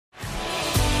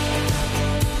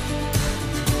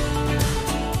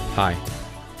Hi,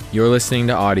 you're listening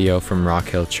to audio from Rock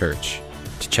Hill Church.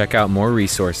 To check out more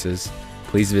resources,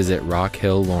 please visit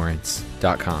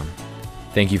rockhilllawrence.com.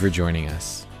 Thank you for joining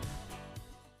us.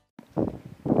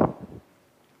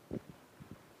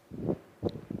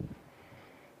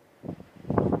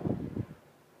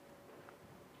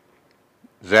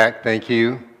 Zach, thank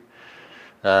you.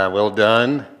 Well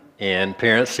done. And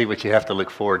parents, see what you have to look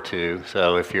forward to.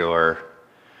 So if your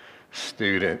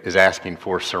student is asking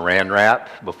for saran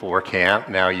wrap before camp,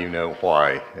 now you know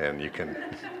why, and you can.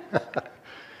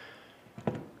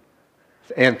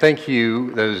 And thank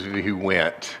you, those of you who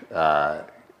went.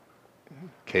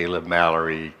 Caleb,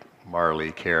 Mallory,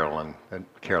 Marley, Caroline,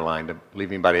 to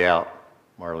leave anybody out,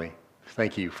 Marley.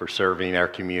 Thank you for serving our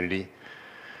community.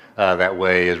 That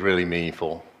way is really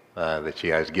meaningful, that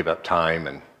you guys give up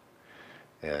time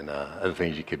and other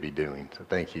things you could be doing. So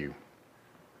thank you.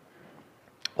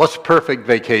 What's the perfect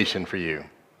vacation for you?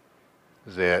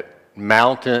 Is it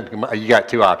mountain? You got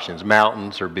two options,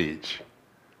 mountains or beach.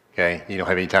 Okay? You don't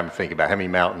have any time to think about how many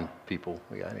mountain people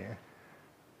we got here.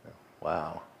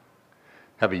 Wow.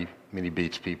 How many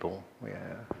beach people we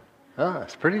have?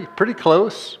 It's pretty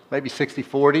close, maybe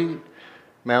 60-40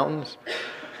 mountains.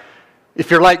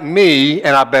 If you're like me,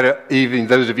 and I bet even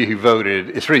those of you who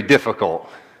voted, it's really difficult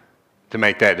to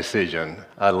make that decision.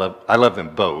 I love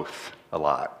them both a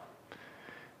lot.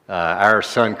 Our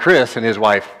son Chris and his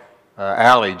wife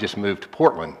Allie just moved to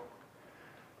Portland.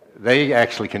 They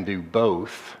actually can do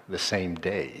both the same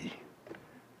day,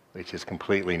 which is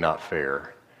completely not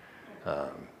fair.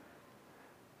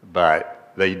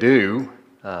 But they do.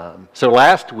 So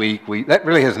last week, that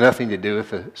really has nothing to do with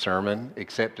the sermon,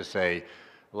 except to say,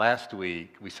 last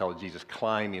week we saw Jesus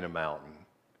climbing a mountain,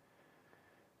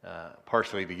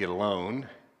 partially to get alone,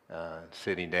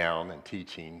 sitting down and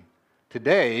teaching.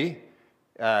 Today,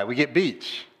 we get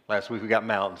beach. Last week we got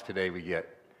mountains. Today we get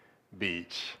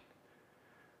beach.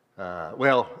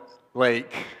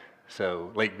 Lake.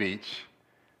 So Lake Beach.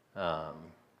 We're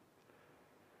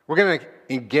going to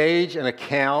engage an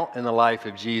account in the life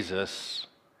of Jesus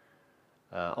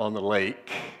on the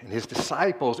lake and his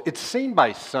disciples. It's seen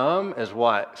by some as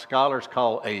what scholars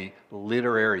call a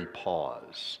literary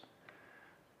pause,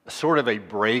 sort of a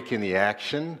break in the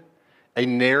action, a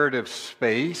narrative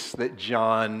space that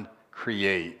John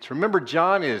creates. Remember,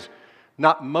 John is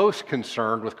not most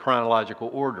concerned with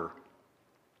chronological order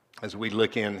as we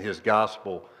look in his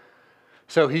gospel.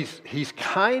 So he's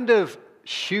kind of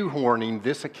shoehorning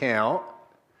this account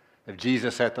of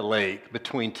Jesus at the lake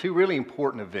between two really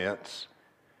important events.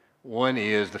 One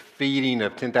is the feeding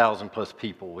of 10,000 plus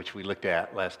people, which we looked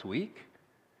at last week,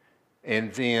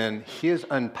 and then his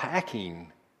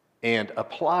unpacking and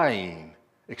applying,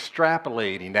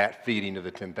 extrapolating that feeding of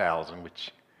the 10,000,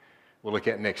 which we'll look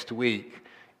at next week.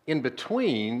 In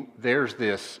between, there's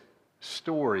this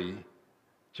story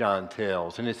John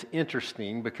tells, and it's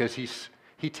interesting because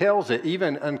he tells it,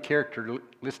 even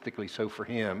uncharacteristically so for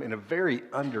him, in a very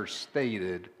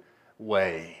understated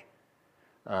way.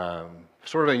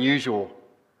 Sort of unusual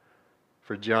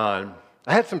for John.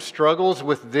 I had some struggles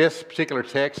with this particular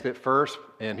text at first,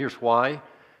 and here's why.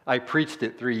 I preached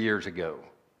it 3 years ago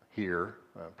here,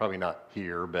 probably not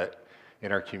here, but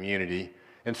in our community.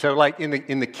 And so like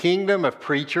in the kingdom of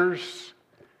preachers,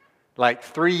 like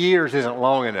 3 years isn't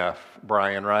long enough,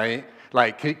 Brian, right?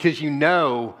 Like, because you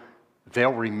know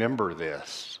they'll remember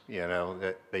this, you know,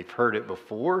 that they've heard it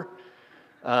before.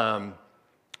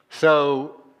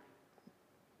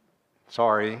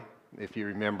 Sorry if you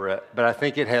remember it, but I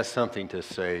think it has something to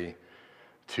say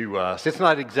to us. It's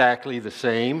not exactly the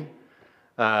same,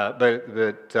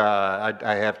 but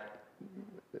I have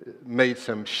made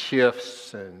some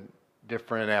shifts and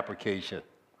different applications,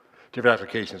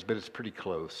 but it's pretty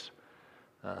close.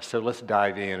 So let's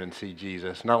dive in and see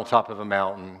Jesus, not on top of a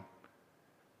mountain,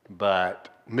 but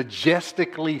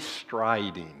majestically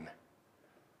striding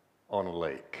on a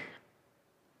lake.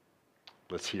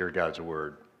 Let's hear God's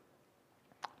word.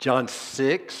 John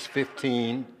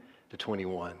 6:15 to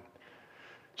 21.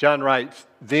 John writes,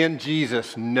 "Then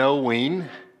Jesus, knowing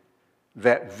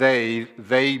that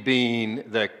they being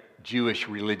the Jewish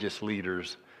religious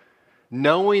leaders,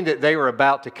 knowing that they were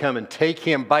about to come and take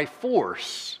him by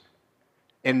force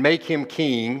and make him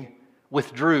king,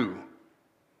 withdrew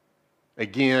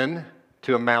again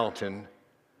to a mountain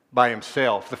by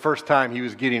himself." The first time he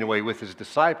was getting away with his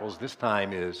disciples, this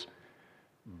time is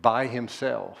by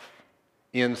himself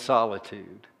in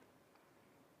solitude.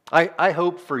 I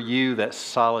hope for you that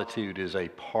solitude is a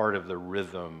part of the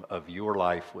rhythm of your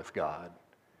life with God.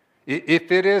 If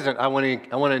it isn't, I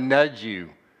want to nudge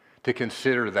you to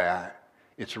consider that.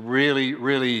 It's really,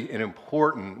 really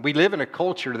important. We live in a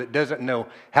culture that doesn't know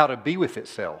how to be with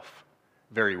itself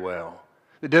very well.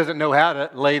 That doesn't know how to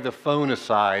lay the phone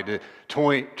aside, to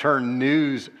turn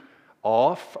news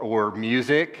off or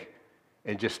music,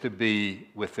 and just to be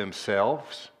with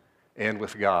themselves and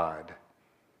with God.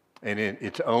 And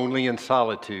it's only in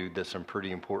solitude that some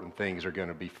pretty important things are going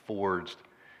to be forged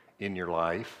in your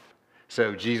life.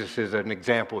 So Jesus is an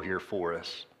example here for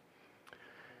us.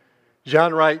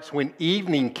 John writes, when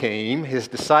evening came, his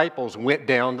disciples went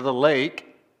down to the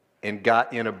lake and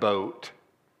got in a boat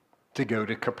to go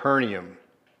to Capernaum,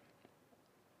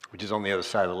 which is on the other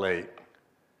side of the lake.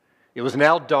 It was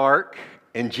now dark,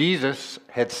 and Jesus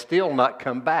had still not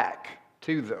come back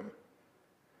to them.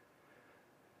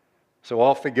 So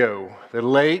off they go. The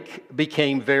lake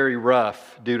became very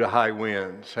rough due to high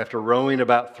winds. After rowing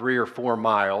about 3 or 4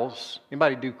 miles,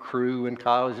 anybody do crew in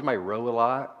college? Anybody row a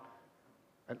lot?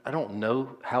 I don't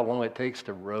know how long it takes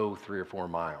to row 3 or 4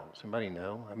 miles. Anybody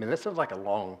know? I mean, that sounds like a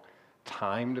long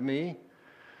time to me.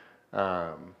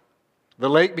 The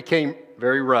lake became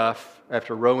very rough.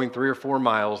 After rowing 3 or 4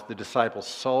 miles, the disciples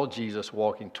saw Jesus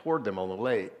walking toward them on the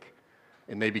lake,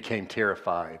 and they became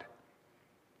terrified.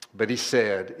 But he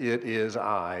said, "It is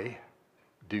I,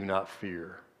 do not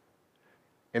fear."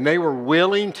 And they were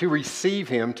willing to receive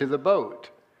him to the boat.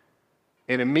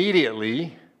 And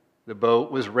immediately, the boat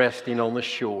was resting on the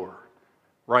shore,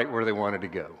 right where they wanted to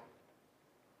go.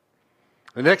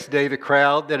 The next day, the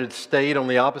crowd that had stayed on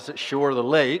the opposite shore of the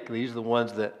lake, these are the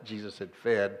ones that Jesus had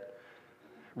fed,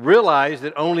 realized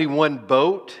that only one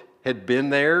boat had been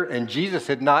there, and Jesus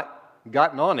had not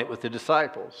gotten on it with the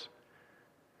disciples,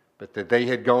 but that they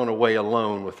had gone away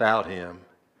alone without him.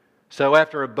 So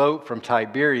after a boat from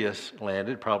Tiberias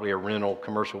landed, probably a rental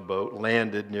commercial boat,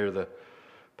 landed near the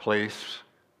place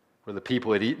where the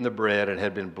people had eaten the bread and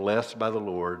had been blessed by the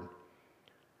Lord,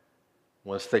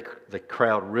 once the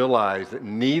crowd realized that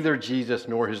neither Jesus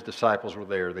nor his disciples were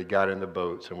there, they got in the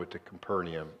boats and went to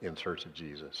Capernaum in search of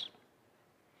Jesus.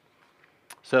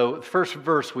 So the first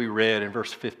verse we read in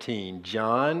verse 15,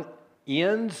 John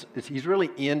he's really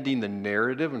ending the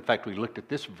narrative. In fact, we looked at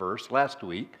this verse last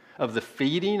week of the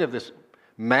feeding of this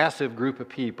massive group of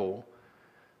people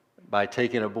by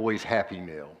taking a boy's Happy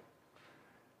Meal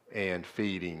and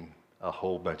feeding a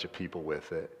whole bunch of people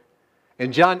with it.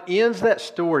 And John ends that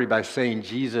story by saying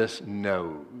Jesus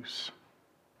knows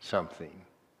something.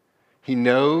 He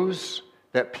knows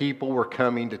that people were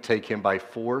coming to take him by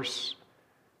force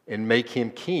and make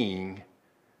him king,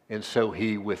 and so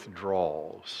he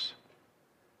withdraws.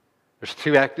 There's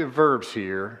 2 active verbs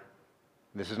here.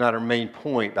 This is not our main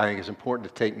point, but I think it's important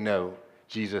to take note.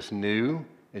 Jesus knew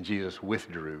and Jesus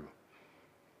withdrew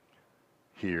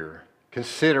here.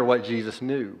 Consider what Jesus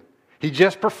knew. He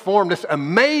just performed this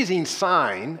amazing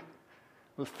sign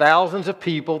with thousands of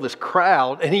people, this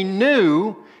crowd, and he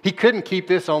knew he couldn't keep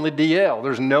this on the DL.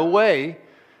 There's no way.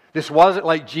 This wasn't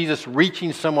like Jesus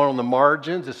reaching someone on the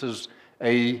margins. This is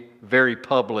a very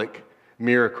public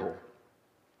miracle.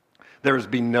 There was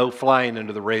been no flying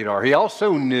under the radar. He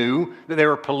also knew that there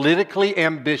were politically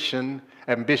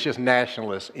ambitious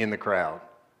nationalists in the crowd.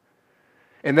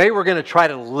 And they were going to try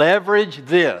to leverage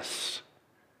this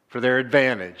for their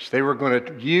advantage. They were going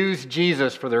to use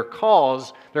Jesus for their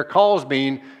cause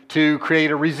being to create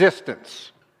a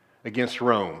resistance against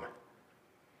Rome.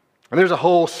 And there's a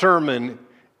whole sermon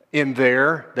in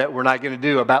there that we're not going to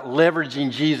do about leveraging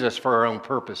Jesus for our own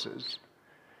purposes.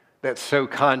 That's so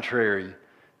contrary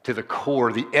to the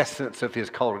core, the essence of his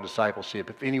call to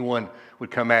discipleship. If anyone would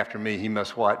come after me, he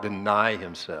must what? Deny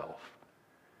himself.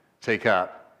 Take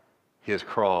up his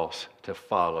cross to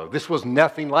follow. This was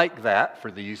nothing like that for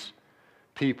these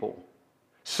people.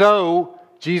 So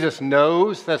Jesus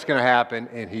knows that's going to happen,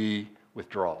 and he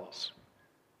withdraws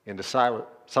into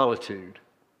solitude.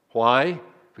 Why?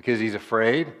 Because he's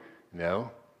afraid? No,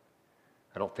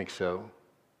 I don't think so.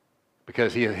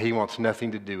 Because he wants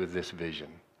nothing to do with this vision,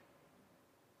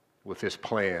 with this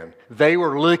plan. They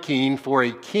were looking for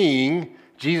a king.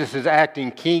 Jesus is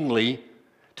acting kingly,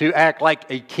 to act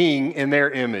like a king in their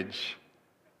image.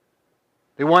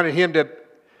 They wanted him to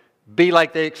be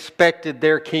like they expected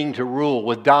their king to rule,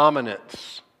 with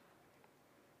dominance,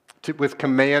 with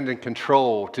command and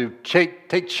control, to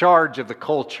take charge of the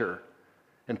culture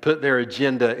and put their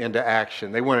agenda into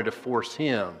action. They wanted to force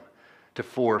him to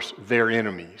force their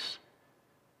enemies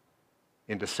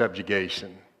into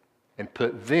subjugation and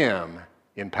put them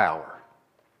in power.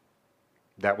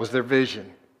 That was their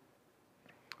vision.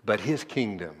 But his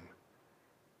kingdom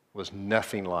was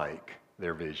nothing like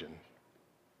their vision.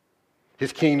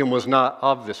 His kingdom was not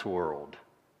of this world.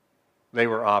 They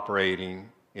were operating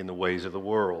in the ways of the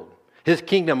world. His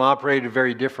kingdom operated a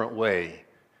very different way,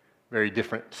 very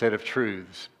different set of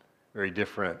truths, very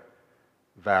different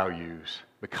values,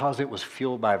 because it was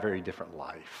fueled by a very different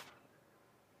life.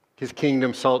 His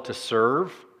kingdom sought to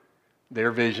serve,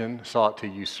 their vision sought to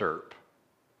usurp.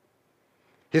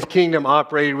 His kingdom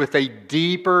operated with a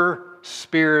deeper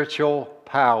spiritual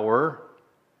power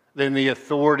than the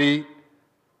authority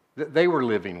that they were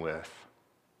living with.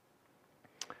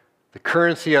 The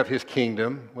currency of his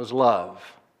kingdom was love.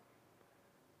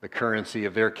 The currency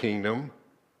of their kingdom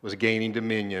was gaining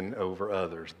dominion over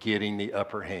others, getting the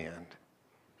upper hand.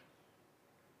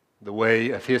 The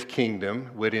way of his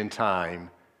kingdom would in time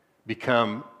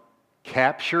become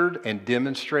captured and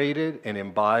demonstrated and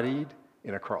embodied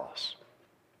in a cross.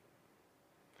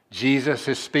 Jesus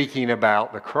is speaking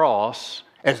about the cross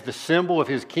as the symbol of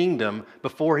his kingdom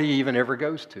before he even ever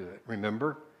goes to it.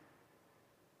 Remember?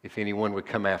 If anyone would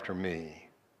come after me,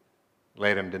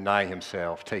 let him deny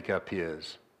himself, take up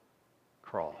his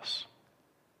cross,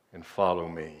 and follow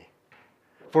me.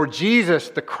 For Jesus,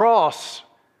 the cross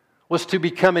was to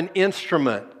become an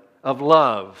instrument of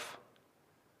love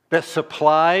that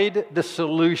supplied the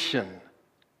solution.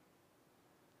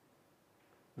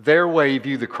 Their way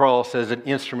viewed the cross as an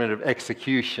instrument of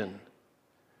execution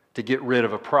to get rid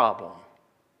of a problem.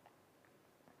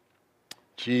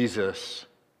 Jesus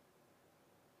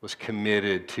was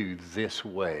committed to this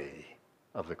way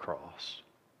of the cross.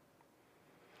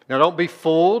 Now, don't be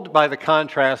fooled by the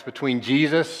contrast between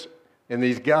Jesus and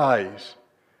these guys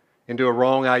into a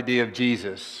wrong idea of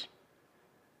Jesus.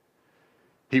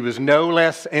 He was no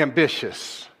less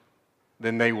ambitious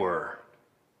than they were.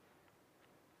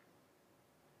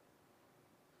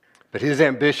 But his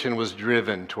ambition was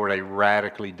driven toward a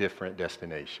radically different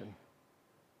destination.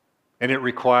 And it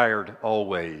required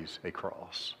always a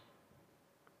cross.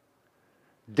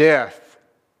 Death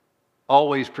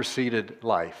always preceded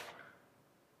life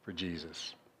for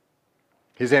Jesus.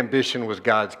 His ambition was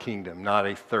God's kingdom, not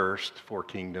a thirst for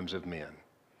kingdoms of men.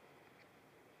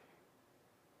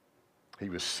 He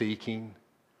was seeking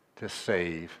to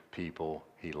save people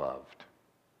he loved.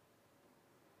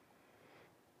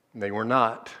 They were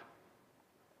not.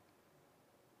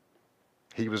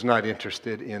 He was not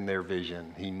interested in their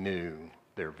vision. He knew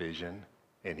their vision,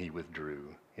 and he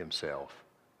withdrew himself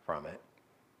from it.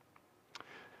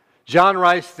 John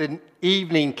writes that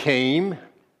evening came,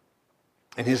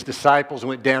 and his disciples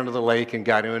went down to the lake and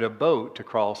got in a boat to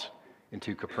cross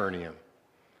into Capernaum.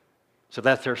 So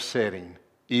that's their setting.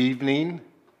 Evening,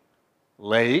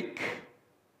 lake,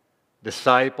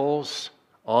 disciples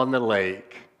on the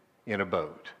lake in a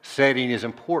boat. Setting is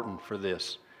important for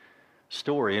this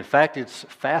story. In fact, it's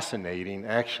fascinating,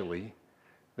 actually.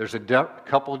 There's a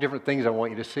couple of different things I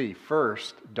want you to see.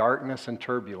 First, darkness and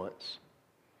turbulence.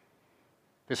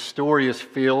 This story is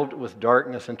filled with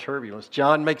darkness and turbulence.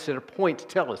 John makes it a point to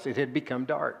tell us it had become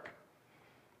dark.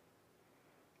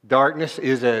 Darkness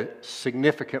is a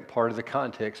significant part of the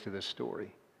context of this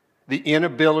story. The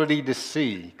inability to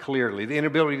see clearly, the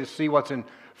inability to see what's in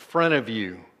front of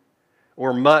you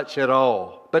or much at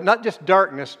all. But not just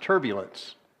darkness,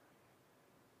 turbulence.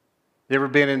 You ever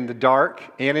been in the dark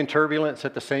and in turbulence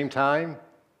at the same time?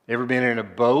 Ever been in a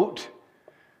boat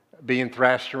being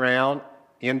thrashed around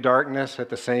in darkness at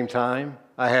the same time?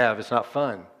 I have. It's not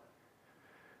fun.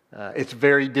 It's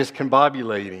very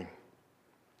discombobulating.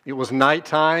 It was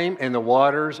nighttime and the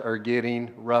waters are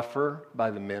getting rougher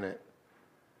by the minute.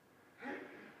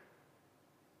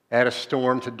 Add a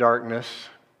storm to darkness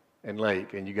and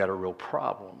lake and you got a real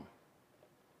problem.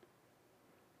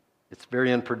 It's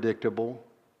very unpredictable.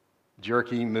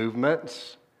 Jerky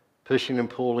movements, pushing and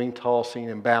pulling, tossing,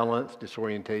 imbalance,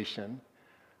 disorientation,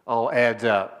 all adds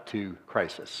up to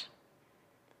crisis.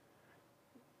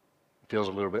 Feels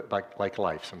a little bit like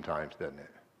life sometimes, doesn't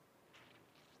it?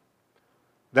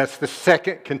 That's the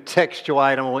second contextual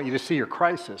item I want you to see, your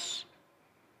crisis.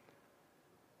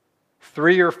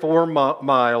 3 or 4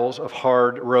 miles of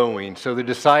hard rowing. So the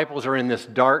disciples are in this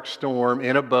dark storm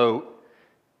in a boat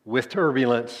with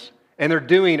turbulence, and they're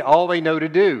doing all they know to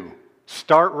do.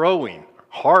 Start rowing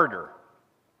harder.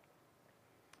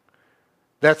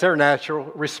 That's our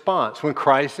natural response. When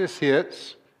crisis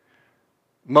hits,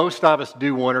 most of us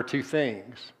do one or two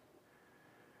things.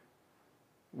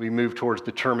 We move towards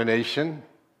determination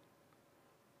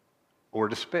or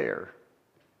despair.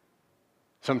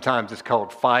 Sometimes it's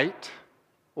called fight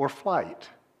or flight.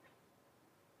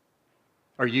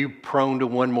 Are you prone to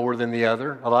one more than the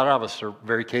other? A lot of us are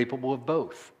very capable of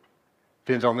both.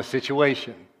 Depends on the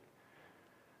situation.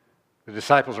 The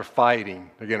disciples are fighting.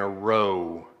 They're going to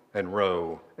row and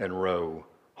row and row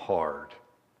hard.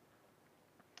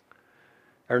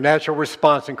 Our natural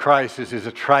response in crisis is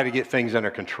to try to get things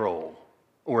under control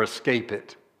or escape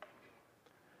it.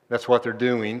 That's what they're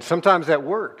doing. Sometimes that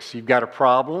works. You've got a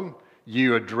problem,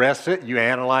 you address it, you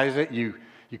analyze it, you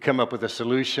come up with a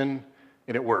solution,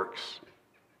 and it works.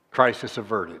 Crisis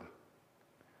averted.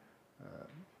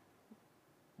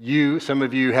 Some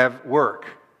of you have work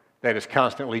that is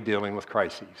constantly dealing with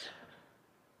crises,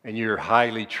 and you're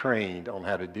highly trained on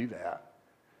how to do that.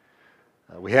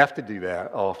 We have to do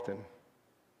that often.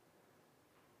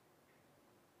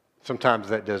 Sometimes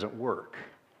that doesn't work.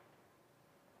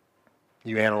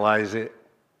 You analyze it,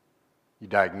 you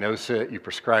diagnose it, you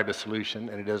prescribe a solution,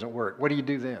 and it doesn't work. What do you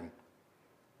do then?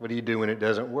 What do you do when it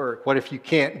doesn't work? What if you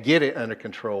can't get it under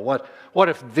control? What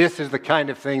if this is the kind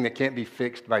of thing that can't be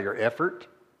fixed by your effort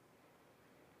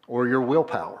or your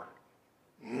willpower?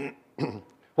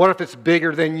 What if it's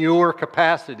bigger than your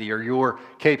capacity or your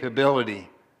capability?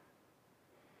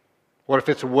 What if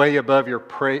it's way above your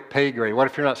pay grade? What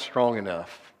if you're not strong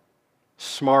enough,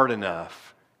 smart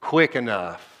enough, quick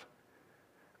enough,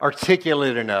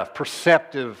 articulate enough,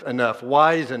 perceptive enough,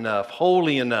 wise enough,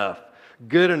 holy enough,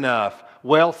 good enough,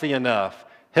 wealthy enough,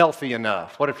 healthy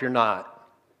enough? What if you're not?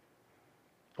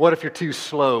 What if you're too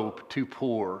slow, too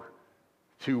poor,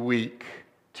 too weak,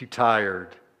 too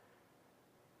tired?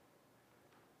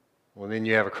 Well, then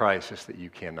you have a crisis that you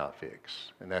cannot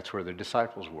fix. And that's where the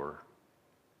disciples were,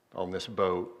 on this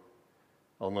boat,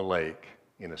 on the lake,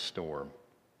 in a storm.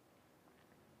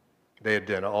 They had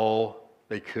done all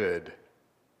they could.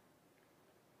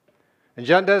 And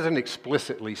John doesn't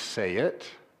explicitly say it,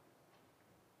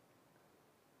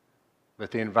 but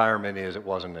the environment is it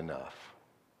wasn't enough.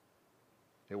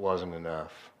 It wasn't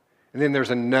enough. And then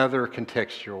there's another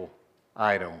contextual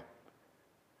item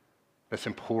that's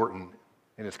important,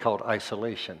 and it's called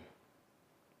isolation.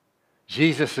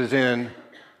 Jesus is in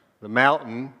the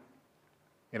mountain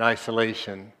in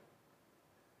isolation.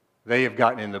 They have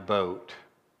gotten in the boat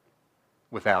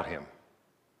without him.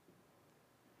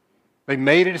 They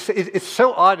made it. It's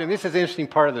so odd, and this is an interesting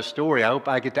part of the story. I hope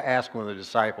I get to ask one of the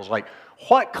disciples, like,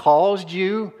 what caused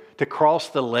you to cross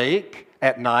the lake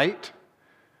at night?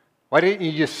 Why didn't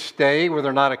you just stay? Were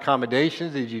there not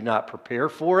accommodations? Did you not prepare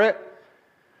for it?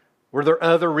 Were there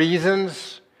other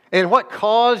reasons? And what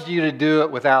caused you to do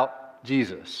it without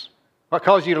Jesus? What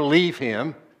caused you to leave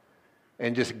him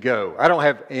and just go? I don't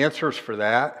have answers for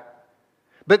that.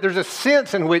 But there's a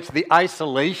sense in which the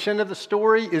isolation of the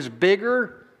story is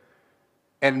bigger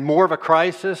and more of a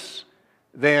crisis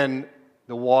than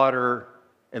the water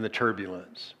and the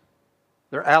turbulence.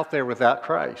 They're out there without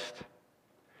Christ.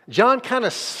 John kind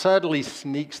of subtly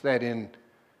sneaks that in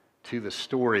to the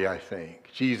story, I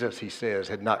think. Jesus, he says,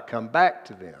 had not come back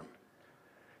to them.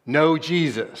 No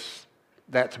Jesus,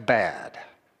 that's bad.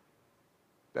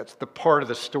 That's the part of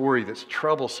the story that's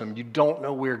troublesome. You don't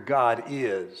know where God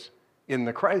is in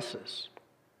the crisis,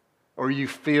 or you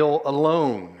feel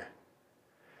alone.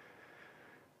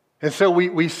 And so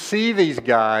we see these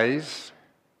guys,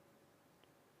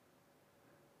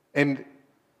 and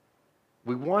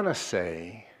we want to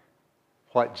say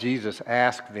what Jesus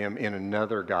asked them in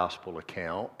another gospel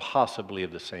account, possibly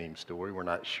of the same story, we're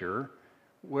not sure.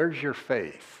 Where's your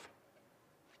faith?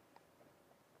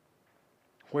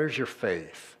 Where's your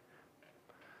faith?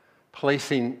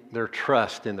 Placing their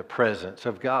trust in the presence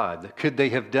of God. Could they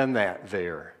have done that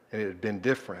there and it had been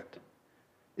different?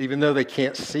 Even though they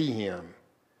can't see him.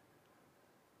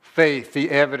 Faith, the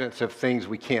evidence of things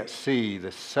we can't see,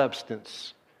 the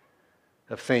substance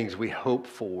of things we hope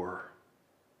for.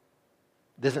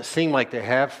 Doesn't seem like they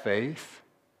have faith.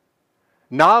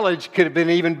 Knowledge could have been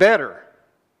even better.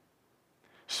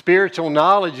 Spiritual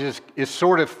knowledge is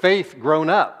sort of faith grown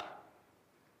up.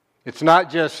 It's not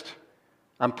just,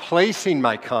 I'm placing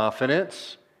my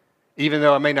confidence, even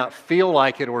though I may not feel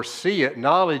like it or see it.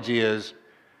 Knowledge is,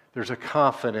 there's a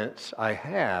confidence I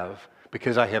have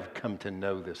because I have come to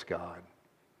know this God.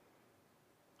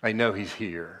 I know he's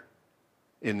here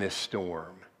in this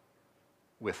storm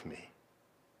with me.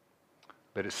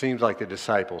 But it seems like the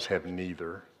disciples have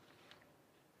neither.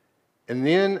 And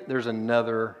then there's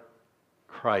another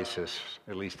crisis,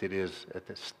 at least it is at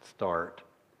the start.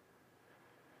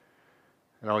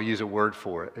 And I'll use a word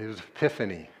for it. It was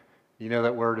epiphany. You know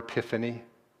that word, epiphany?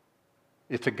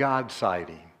 It's a God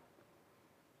sighting.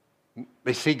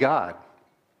 They see God.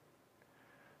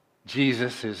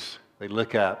 Jesus is, they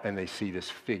look up and they see this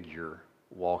figure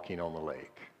walking on the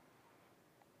lake.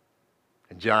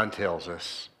 And John tells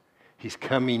us, he's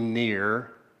coming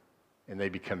near, and they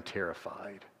become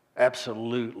terrified.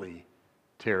 Absolutely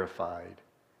terrified.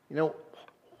 You know,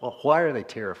 well, why are they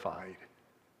terrified?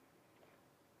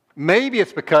 Maybe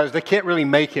it's because they can't really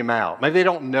make him out. Maybe they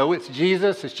don't know it's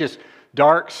Jesus. It's just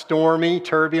dark, stormy,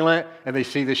 turbulent, and they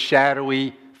see this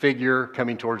shadowy figure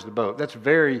coming towards the boat. That's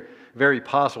very, very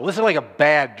possible. This is like a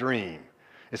bad dream.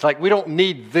 It's like we don't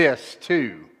need this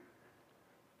too.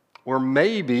 Or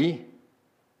maybe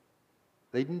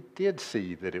they did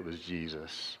see that it was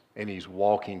Jesus, and he's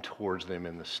walking towards them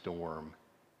in the storm,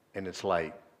 and it's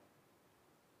like,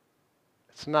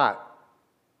 it's not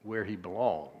where he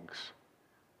belongs.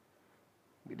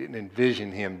 We didn't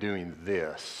envision him doing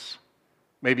this.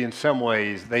 Maybe in some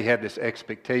ways they had this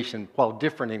expectation, while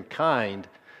different in kind,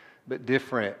 but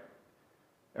different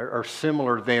or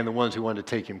similar than the ones who wanted to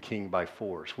take him king by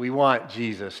force. We want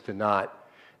Jesus to not,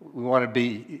 we want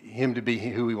him to be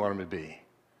who we want him to be.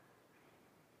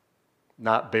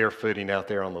 Not barefooting out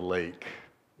there on the lake,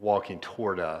 walking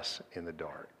toward us in the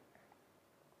dark.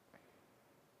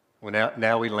 Well,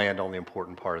 now we land on the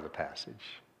important part of the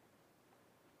passage.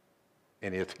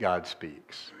 And it's God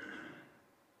speaks.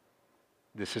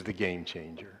 This is the game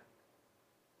changer.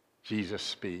 Jesus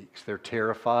speaks. They're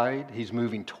terrified. He's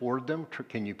moving toward them.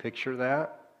 Can you picture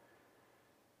that?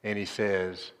 And he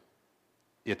says,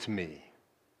 "It's me.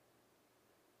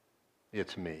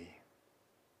 It's me.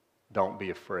 Don't be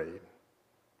afraid."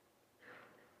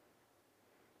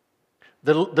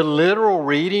 The literal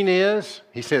reading is,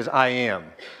 he says, "I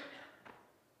am.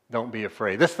 Don't be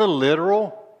afraid." That's the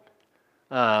literal.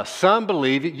 Some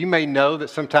believe it. You may know that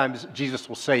sometimes Jesus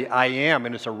will say, "I am,"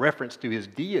 and it's a reference to his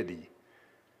deity.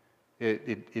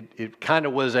 It kind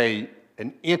of was an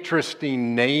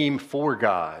interesting name for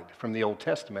God from the Old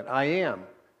Testament. I am.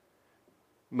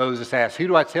 Moses asks, "Who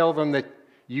do I tell them that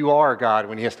you are, God?"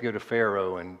 when he has to go to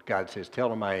Pharaoh, and God says, "Tell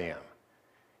them I am."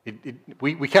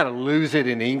 We kind of lose it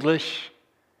in English.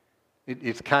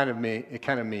 It kind of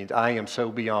means I am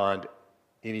so beyond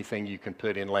anything you can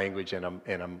put in language, and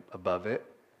I'm above it.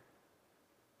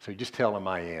 So just tell him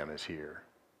I am is here.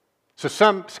 So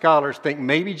some scholars think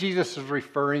maybe Jesus is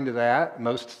referring to that.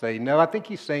 Most say no. I think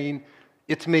he's saying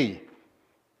it's me.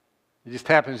 He just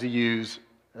happens to use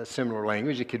a similar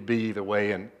language. It could be either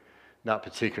way and not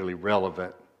particularly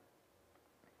relevant.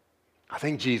 I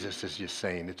think Jesus is just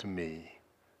saying it's me,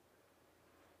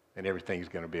 and everything's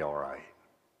going to be all right.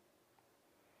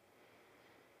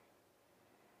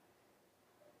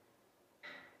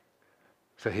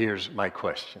 So here's my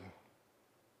question.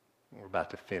 We're about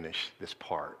to finish this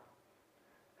part.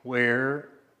 Where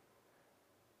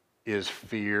is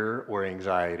fear or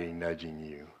anxiety nudging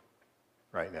you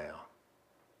right now?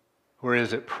 Where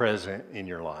is it present in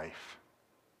your life?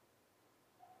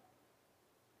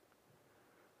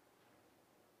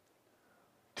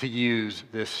 To use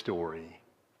this story,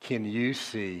 can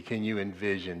you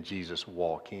envision Jesus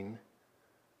walking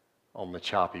on the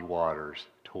choppy waters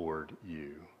toward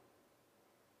you?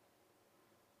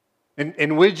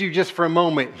 And would you just for a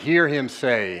moment hear him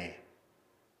say,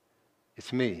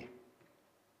 "It's me.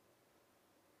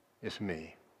 It's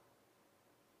me.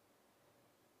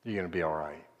 You're going to be all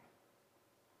right."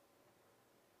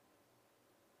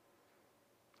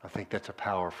 I think that's a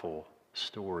powerful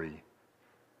story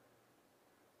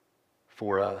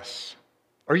for us.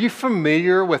 Are you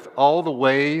familiar with all the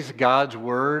ways God's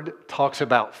Word talks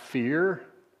about fear?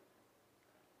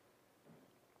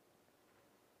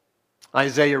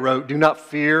 Isaiah wrote, "Do not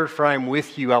fear, for I am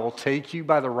with you. I will take you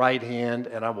by the right hand,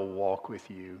 and I will walk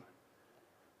with you."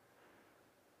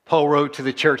 Paul wrote to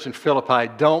the church in Philippi,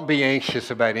 "Don't be anxious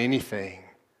about anything,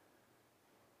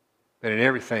 but in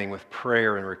everything with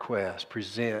prayer and request,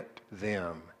 present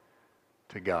them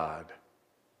to God."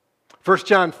 1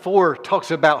 John 4 talks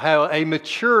about how a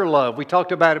mature love, we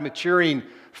talked about a maturing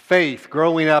faith,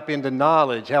 growing up into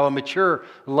knowledge, how a mature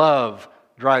love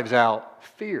drives out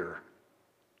fear.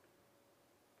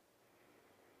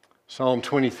 Psalm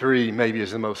 23 maybe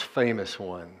is the most famous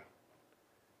one.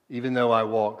 "Even though I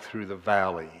walk through the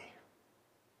valley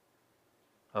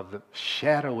of the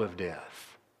shadow of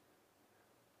death,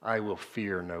 I will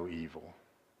fear no evil.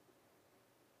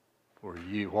 For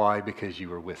you," why? Because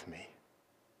you are with me.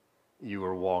 You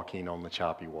are walking on the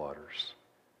choppy waters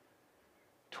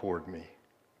toward me.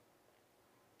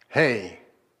 Hey,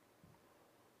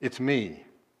 it's me.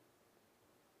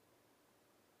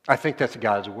 I think that's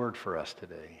God's word for us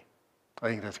today. I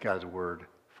think that's God's word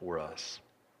for us.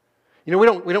 You know, we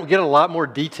don't get a lot more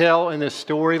detail in this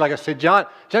story. Like I said, John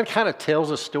kind of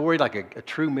tells a story like a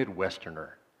true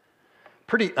Midwesterner.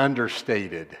 Pretty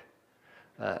understated.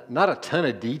 Not a ton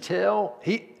of detail.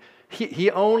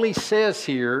 He only says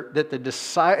here that the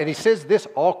disciples, and he says this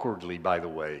awkwardly, by the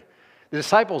way, the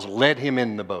disciples led him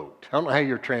in the boat. I don't know how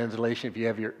your translation, if you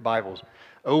have your Bibles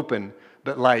open,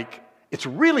 but like It's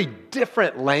really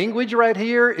different language right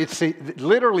here.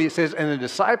 Literally it says, and the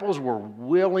disciples were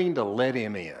willing to let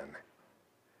him in.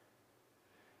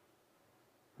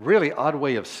 Really odd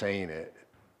way of saying it.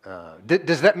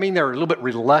 Does that mean they're a little bit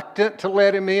reluctant to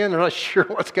let him in? They're not sure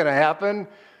what's going to happen?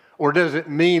 Or does it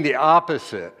mean the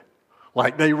opposite?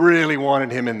 Like they really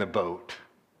wanted him in the boat?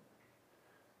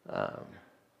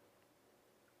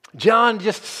 John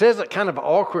just says it kind of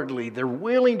awkwardly. They're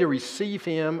willing to receive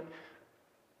him,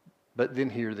 but then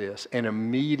hear this, and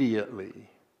immediately,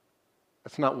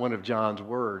 that's not one of John's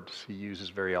words he uses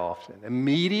very often.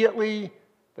 Immediately,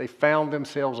 they found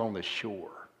themselves on the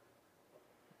shore.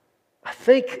 I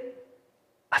think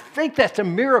that's a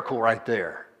miracle right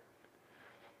there.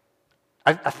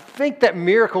 I think that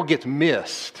miracle gets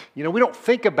missed. You know, we don't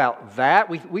think about that.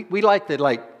 We like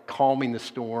the calming the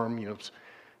storm, you know,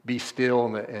 be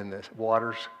still and the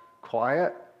water's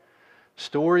quiet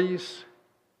stories.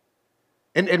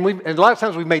 And a lot of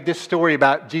times we've made this story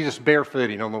about Jesus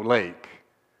barefooting on the lake.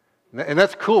 And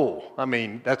that's cool. I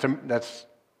mean,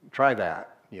 try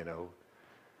that, you know.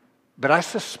 But I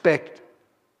suspect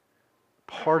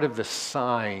part of the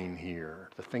sign here,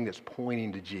 the thing that's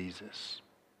pointing to Jesus,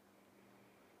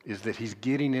 is that he's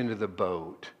getting into the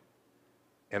boat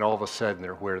and all of a sudden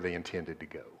they're where they intended to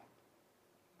go.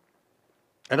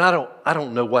 And I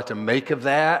don't know what to make of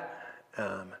that,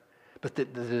 but the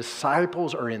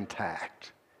disciples are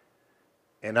intact.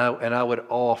 And I would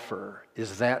offer,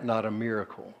 is that not a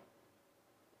miracle?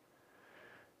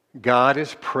 God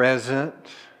is present,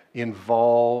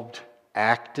 involved,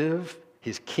 active,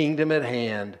 his kingdom at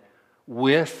hand,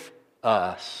 with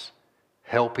us,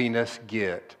 helping us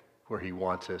get where he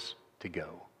wants us to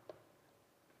go.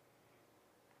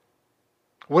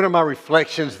 One of my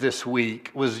reflections this week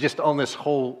was just on this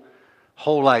whole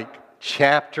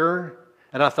chapter.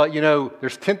 And I thought, you know,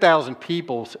 there's 10,000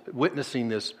 people witnessing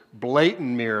this blatant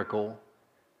miracle.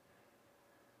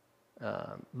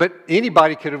 But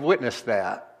anybody could have witnessed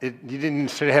that. You didn't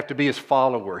necessarily have to be his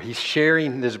follower. He's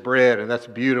sharing this bread, and that's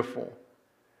beautiful.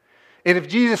 And if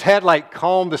Jesus had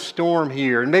calmed the storm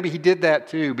here, and maybe he did that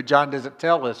too, but John doesn't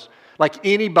tell us,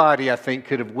 anybody I think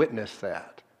could have witnessed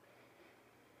that.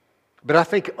 But I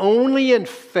think only in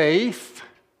faith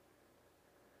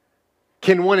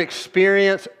can one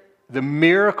experience the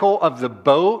miracle of the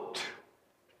boat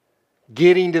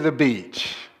getting to the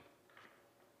beach.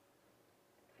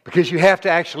 Because you have to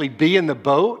actually be in the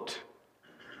boat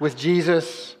with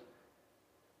Jesus,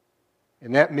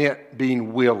 and that meant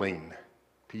being willing,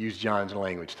 to use John's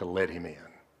language, to let him in.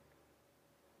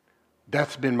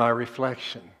 That's been my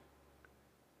reflection.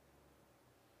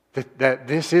 That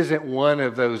this isn't one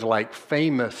of those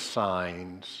famous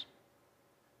signs.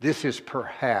 This is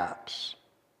perhaps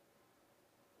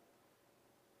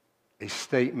a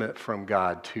statement from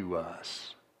God to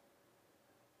us.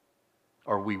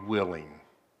 Are we willing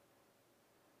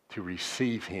to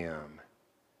receive him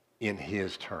in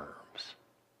his terms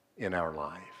in our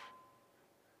life?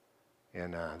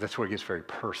 And that's where it gets very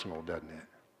personal, doesn't it?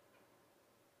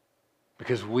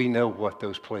 Because we know where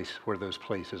those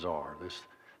places are. There's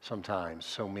sometimes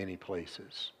so many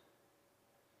places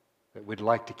that we'd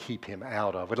like to keep him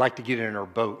out of. We'd like to get in our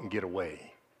boat and get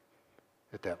away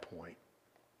at that point.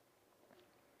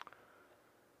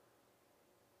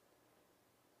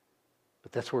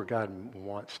 But that's where God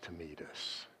wants to meet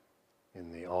us,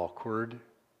 in the awkward,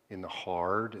 in the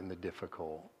hard, in the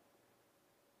difficult.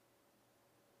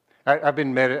 I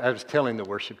was telling the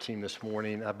worship team this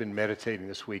morning, I've been meditating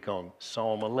this week on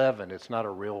Psalm 11. It's not a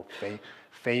real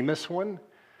famous one.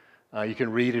 You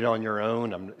can read it on your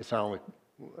own. It's not on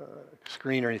the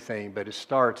screen or anything, but it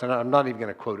starts, and I'm not even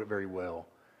going to quote it very well.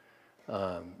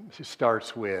 It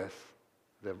starts with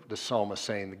the psalmist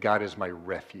saying, God is my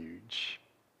refuge.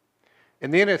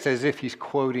 And then it's as if he's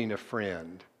quoting a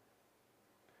friend,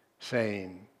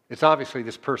 saying, it's obviously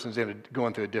this person's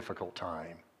going through a difficult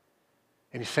time.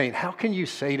 And he's saying, how can you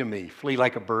say to me, flee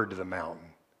like a bird to the mountain?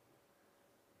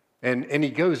 And he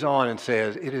goes on and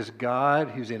says, it is God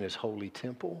who's in his holy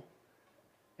temple,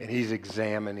 and he's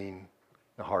examining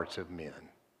the hearts of men.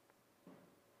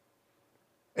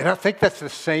 And I think that's the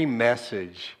same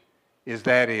message is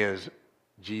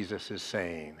Jesus is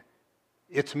saying,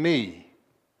 it's me.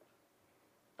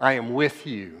 I am with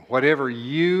you. Whatever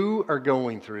you are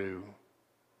going through,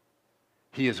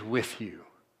 he is with you.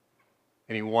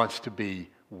 And he wants to be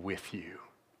with you.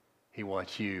 He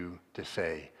wants you to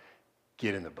say,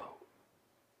 get in the boat.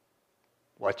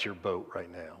 What's your boat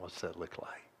right now? What's that look like?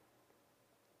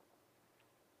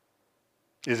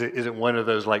 Is it one of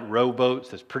those rowboats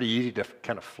that's pretty easy to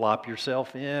kind of flop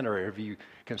yourself in? Or have you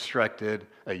constructed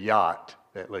a yacht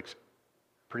that looks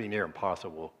pretty near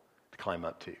impossible to climb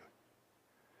up to.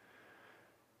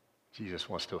 Jesus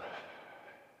wants to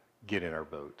get in our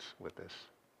boats with us.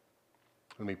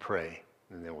 Let me pray,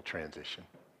 and then we'll transition.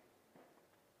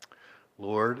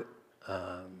 Lord,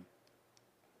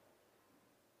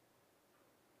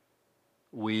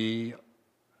 we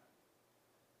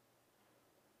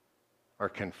are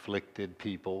conflicted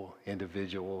people,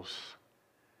 individuals.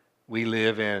 We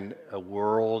live in a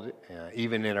world,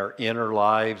 even in our inner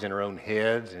lives, in our own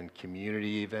heads, and community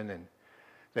even, and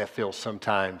that feels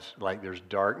sometimes like there's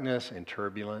darkness and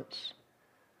turbulence,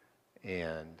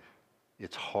 and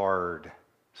it's hard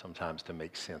sometimes to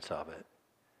make sense of it.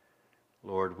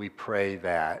 Lord, we pray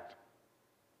that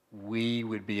we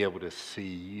would be able to see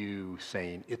you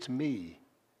saying, it's me.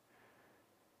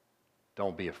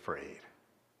 Don't be afraid.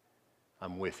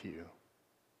 I'm with you.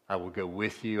 I will go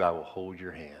with you. I will hold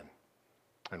your hand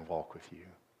and walk with you.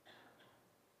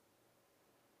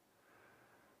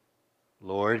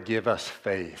 Lord, give us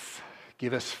faith.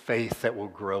 Give us faith that will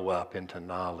grow up into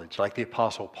knowledge. Like the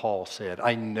Apostle Paul said,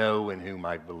 I know in whom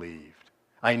I believed.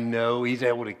 I know he's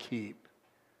able to keep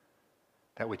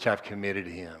that which I've committed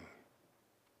to him.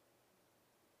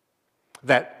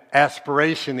 That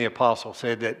aspiration, the apostle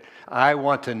said, that I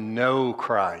want to know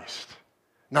Christ,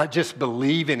 not just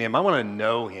believe in him. I want to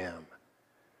know him.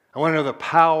 I want to know the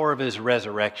power of his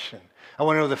resurrection. I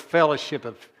want to know the fellowship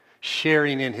of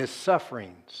sharing in his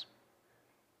sufferings.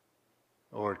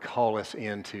 Lord, call us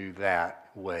into that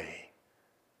way.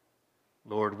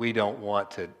 Lord, we don't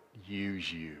want to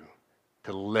use you,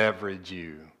 to leverage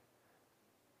you,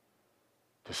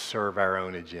 to serve our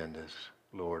own agendas.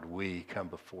 Lord, we come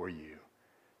before you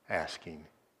asking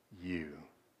you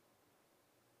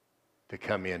to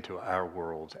come into our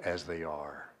worlds as they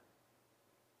are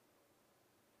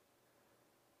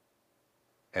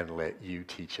and let you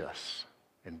teach us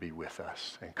and be with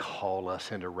us and call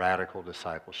us into radical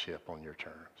discipleship on your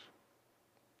terms.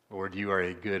 Lord, you are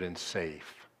a good and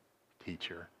safe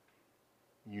teacher.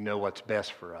 You know what's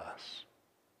best for us.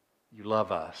 You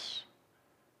love us.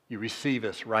 You receive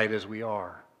us right as we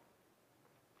are.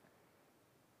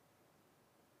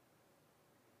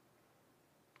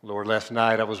 Lord, last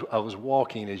night I was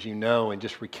walking, as you know, and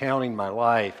just recounting my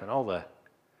life and all the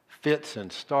fits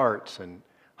and starts and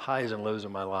highs and lows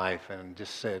of my life, and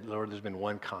just said, Lord, there's been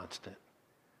one constant.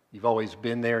 You've always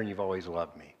been there and you've always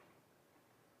loved me.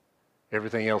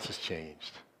 Everything else has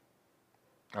changed.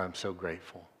 I'm so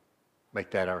grateful. Make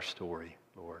that our story,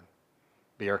 Lord.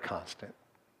 Be our constant.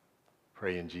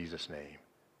 Pray in Jesus' name.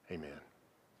 Amen.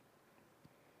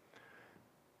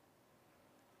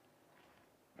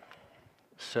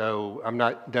 So I'm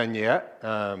not done yet.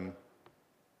 I'm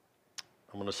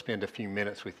going to spend a few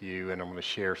minutes with you, and I'm going to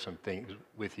share some things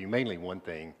with you, mainly one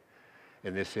thing,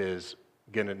 and this is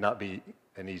going to not be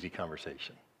an easy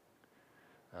conversation.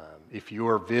 If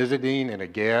you're visiting and a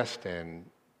guest and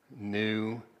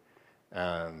new,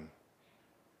 I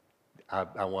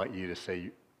want you to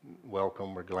say,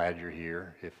 welcome, we're glad you're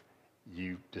here. If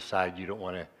you decide you don't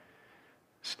want to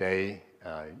stay,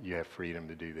 you have freedom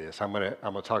to do this. I'm going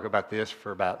to talk about this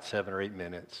for about 7 or 8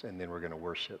 minutes, and then we're going to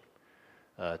worship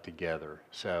together.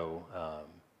 So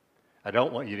I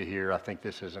don't want you to hear, I think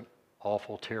this is an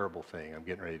awful, terrible thing I'm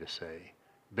getting ready to say,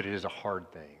 but it is a hard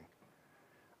thing.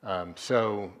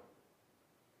 So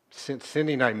since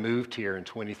Cindy and I moved here in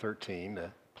 2013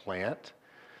 to plant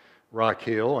Rock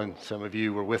Hill, and some of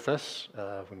you were with us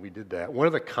when we did that, one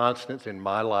of the constants in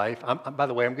my life, by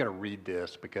the way, I'm going to read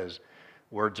this because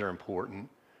words are important.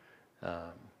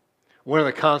 One of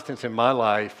the constants in my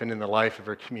life and in the life of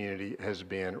our community has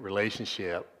been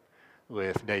relationship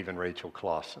with Dave and Rachel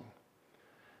Clausen.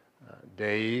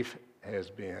 Dave has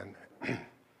been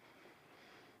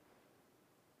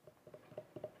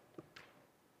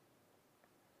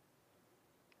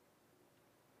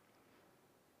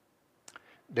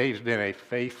Dave's been a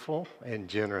faithful and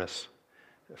generous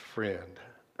friend.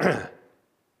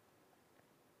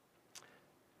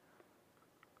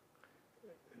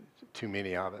 Too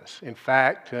many of us. In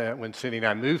fact, when Cindy and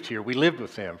I moved here, we lived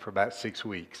with them for about 6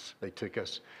 weeks. They took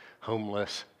us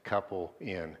homeless couple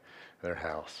in their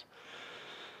house.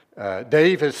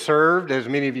 Dave has served, as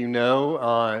many of you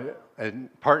know, in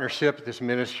partnership with this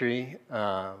ministry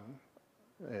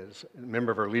as a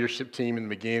member of our leadership team in the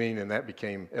beginning, and that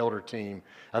became elder team,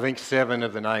 I think 7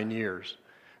 of the 9 years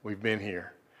we've been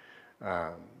here.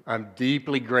 I'm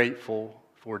deeply grateful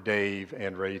for Dave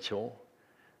and Rachel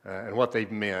and what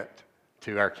they've meant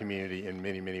to our community in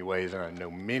many, many ways, and I know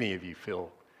many of you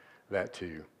feel that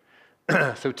too.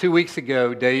 So 2 weeks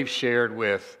ago, Dave shared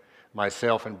with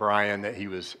myself and Brian that he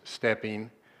was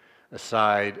stepping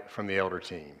aside from the elder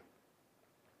team.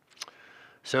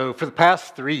 So for the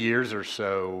past 3 years or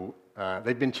so,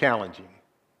 they've been challenging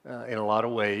in a lot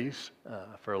of ways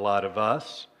for a lot of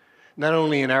us, not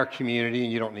only in our community,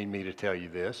 and you don't need me to tell you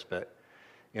this, but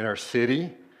in our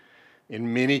city,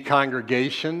 in many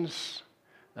congregations,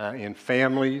 in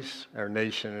families, our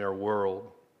nation, and our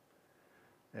world.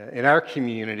 In our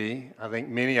community, I think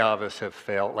many of us have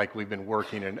felt like we've been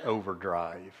working in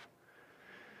overdrive.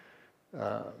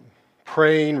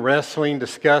 Praying, wrestling,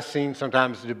 discussing,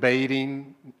 sometimes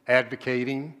debating,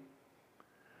 advocating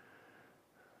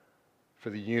for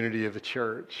the unity of the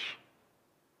church.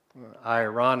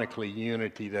 Ironically,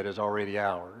 unity that is already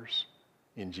ours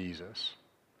in Jesus.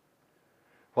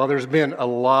 While there's been a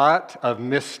lot of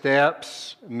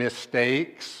missteps,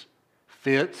 mistakes,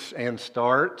 fits, and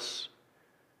starts,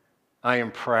 I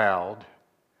am proud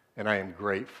and I am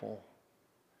grateful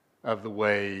of the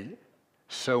way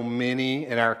so many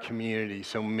in our community,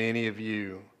 so many of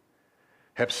you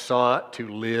have sought to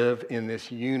live in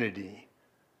this unity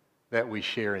that we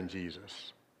share in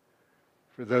Jesus.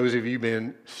 For those of you who've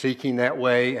been seeking that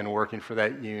way and working for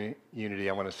that unity,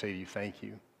 I want to say to you, thank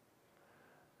you.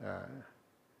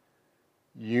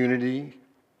 Unity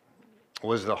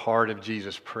was the heart of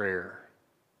Jesus' prayer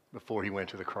before he went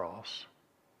to the cross.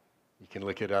 You can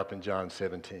look it up in John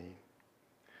 17.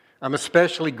 I'm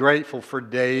especially grateful for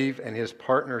Dave and his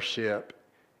partnership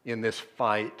in this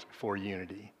fight for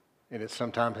unity, and it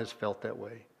sometimes has felt that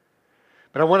way.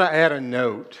 But I want to add a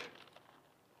note.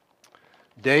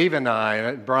 Dave and I,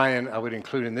 and Brian, I would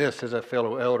include in this as a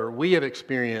fellow elder, we have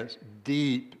experienced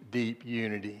deep, deep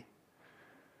unity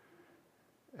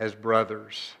as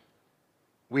brothers.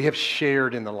 We have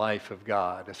shared in the life of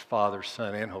God as Father,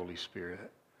 Son, and Holy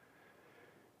Spirit.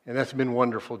 And that's been a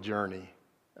wonderful journey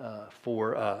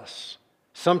for us.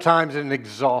 Sometimes an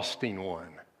exhausting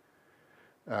one.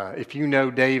 If you know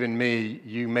Dave and me,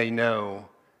 you may know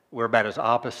we're about as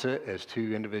opposite as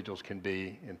two individuals can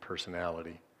be in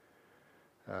personality.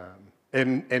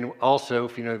 And also,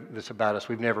 if you know this about us,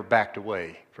 we've never backed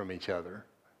away from each other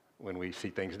when we see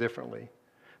things differently.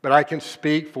 But I can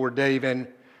speak for Dave and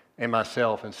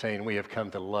myself in saying we have come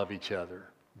to love each other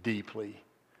deeply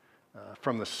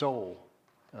from the soul.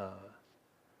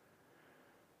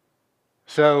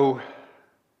 So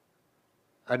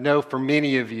I know for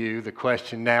many of you, the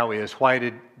question now is, why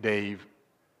did Dave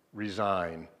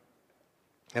resign?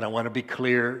 And I want to be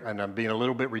clear, and I'm being a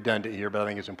little bit redundant here, but I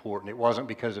think it's important. It wasn't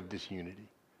because of disunity.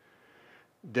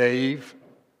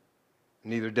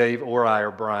 Neither Dave or I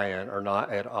or Brian are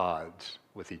not at odds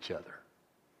with each other.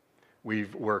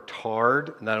 We've worked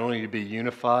hard not only to be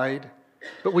unified,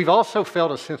 but we've also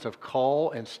felt a sense of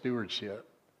call and stewardship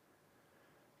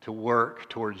to work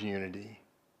towards unity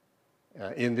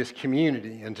in this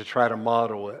community and to try to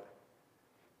model it.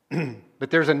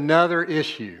 But there's another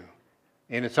issue,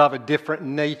 and it's of a different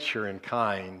nature and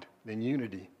kind than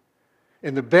unity.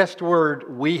 And the best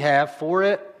word we have for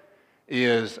it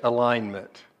is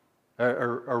alignment,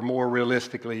 or more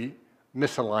realistically,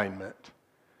 misalignment.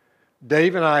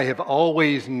 Dave and I have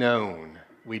always known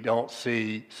we don't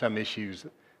see some issues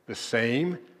the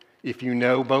same. If you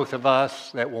know both of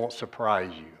us, that won't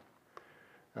surprise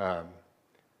you.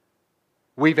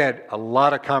 We've had a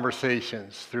lot of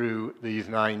conversations through these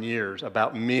 9 years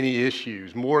about many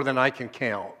issues, more than I can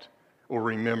count or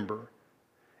remember.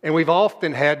 And we've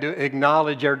often had to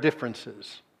acknowledge our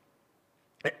differences.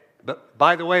 But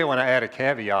by the way, I want to add a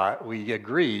caveat. We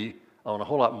agree on a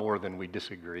whole lot more than we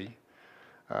disagree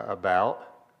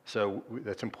about. So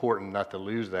that's important not to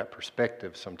lose that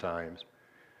perspective sometimes.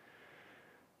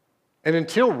 And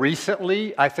until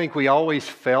recently, I think we always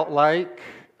felt like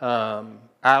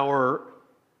our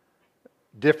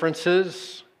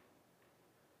differences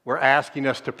were asking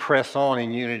us to press on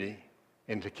in unity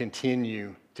and to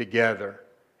continue together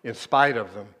in spite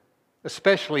of them,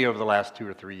 especially over the last 2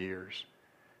 or 3 years,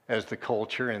 as the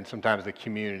culture and sometimes the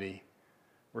community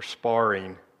were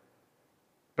sparring.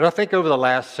 But I think over the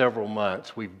last several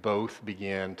months, we've both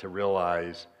began to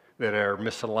realize that our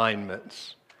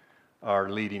misalignments are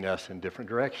leading us in different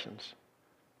directions.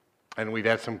 And we've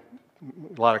had a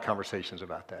lot of conversations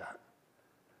about that.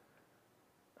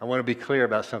 I want to be clear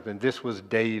about something. This was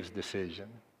Dave's decision.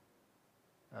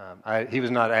 He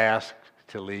was not asked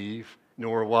to leave,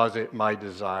 nor was it my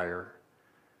desire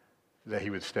that he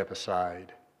would step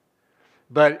aside.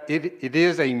 But it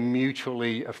is a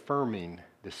mutually affirming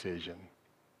decision.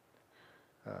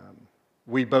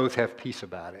 We both have peace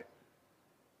about it.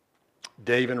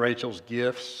 Dave and Rachel's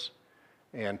gifts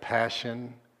and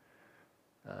passion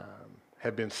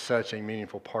have been such a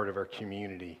meaningful part of our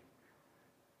community.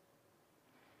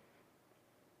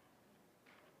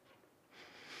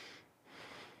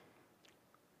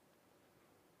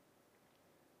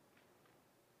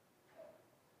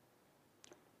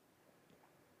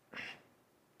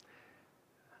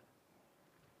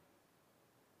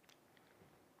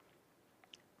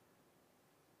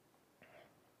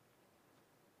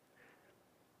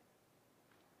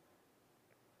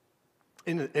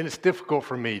 And it's difficult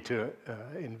for me to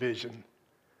envision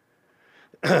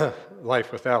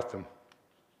life without them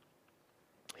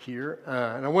here.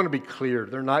 And I want to be clear,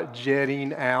 they're not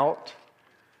jetting out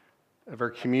of our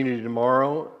community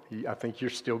tomorrow. I think you're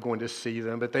still going to see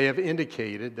them, but they have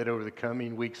indicated that over the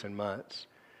coming weeks and months,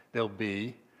 they'll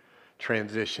be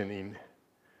transitioning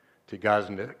to God's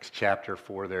next chapter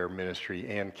for their ministry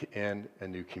and a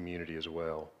new community as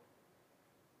well.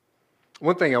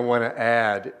 One thing I want to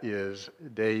add is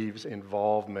Dave's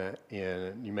involvement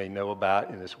you may know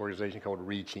about in this organization called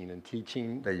Reaching and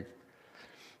Teaching.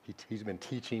 He's been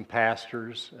teaching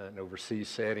pastors in overseas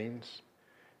settings,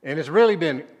 and it's really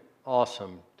been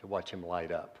awesome to watch him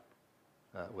light up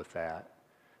with that.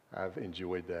 I've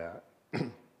enjoyed that.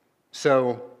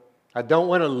 So I don't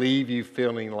want to leave you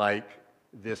feeling like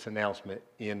this announcement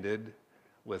ended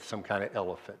with some kind of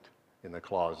elephant in the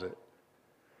closet.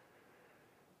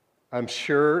 I'm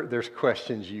sure there's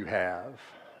questions you have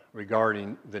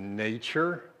regarding the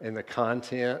nature and the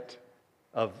content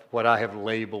of what I have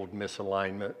labeled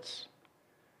misalignments.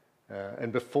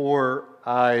 And before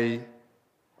I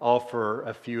offer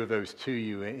a few of those to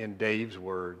you in Dave's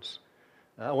words,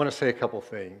 I want to say a couple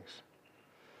things.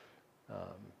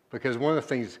 Because one of the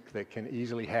things that can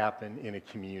easily happen in a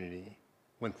community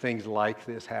when things like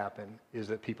this happen is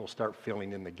that people start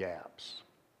filling in the gaps.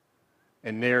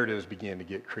 And narratives begin to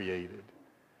get created.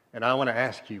 And I want to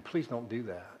ask you, please don't do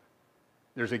that.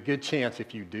 There's a good chance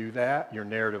if you do that, your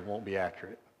narrative won't be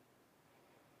accurate.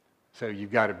 So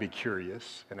you've got to be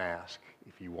curious and ask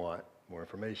if you want more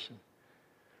information.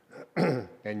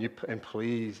 and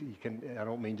please, you can. I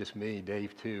don't mean just me,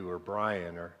 Dave too, or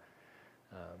Brian.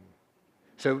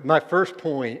 So my first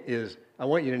point is, I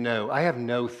want you to know, I have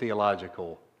no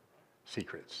theological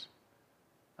secrets.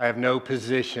 I have no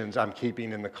positions I'm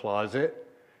keeping in the closet.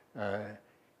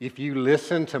 If you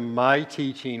listen to my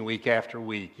teaching week after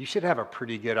week, you should have a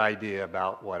pretty good idea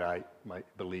about what I might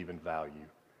believe and value.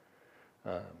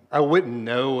 I wouldn't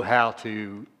know how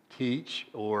to teach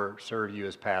or serve you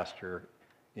as pastor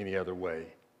any other way.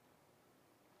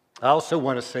 I also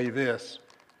want to say this.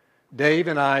 Dave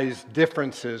and I's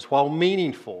differences, while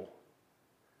meaningful,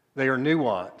 they are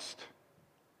nuanced.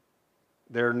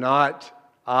 They're not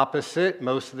opposite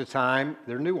most of the time.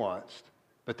 They're nuanced,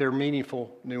 but they're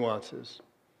meaningful nuances.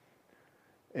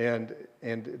 And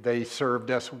they served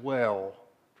us well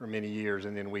for many years,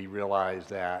 and then we realized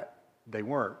that they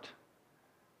weren't.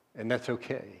 And that's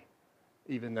okay,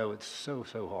 even though it's so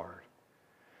hard.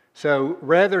 So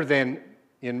rather than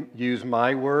use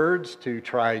my words to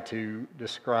try to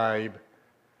describe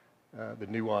the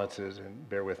nuances, and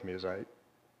bear with me as I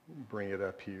bring it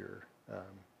up here.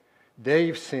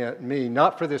 Dave sent me,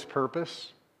 not for this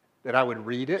purpose, that I would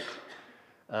read it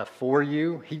for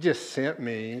you. He just sent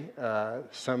me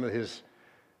some of his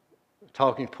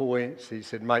talking points he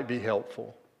said might be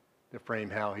helpful to frame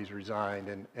how he's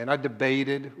resigned. And I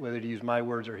debated whether to use my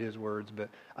words or his words, but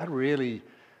I really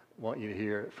want you to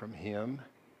hear it from him.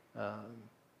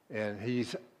 And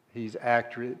he's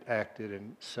acted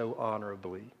and so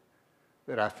honorably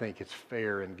that I think it's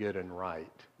fair and good and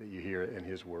right that you hear it in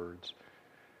his words.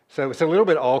 So it's a little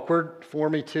bit awkward for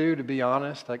me too, to be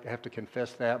honest. I have to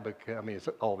confess that, because I mean,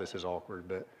 all this is awkward,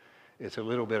 but it's a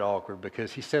little bit awkward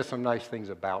because he says some nice things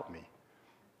about me.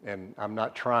 And I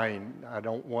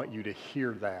don't want you to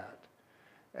hear that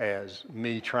as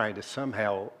me trying to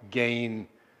somehow gain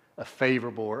a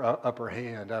favorable or upper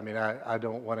hand. I mean, I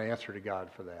don't want to answer to God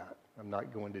for that. I'm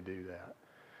not going to do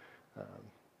that.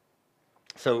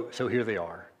 So here they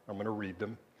are. I'm going to read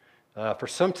them. For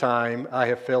some time, I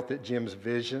have felt that Jim's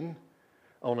vision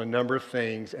on a number of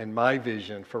things and my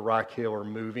vision for Rock Hill are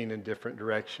moving in different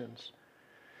directions.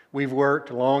 We've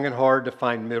worked long and hard to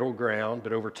find middle ground,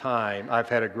 but over time, I've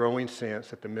had a growing sense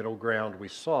that the middle ground we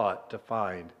sought to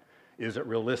find isn't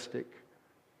realistic.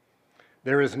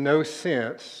 There is no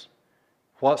sense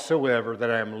whatsoever that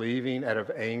I am leaving out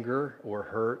of anger or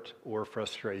hurt or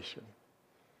frustration.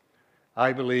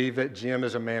 I believe that Jim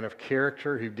is a man of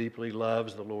character who deeply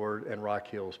loves the Lord and Rock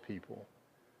Hill's people.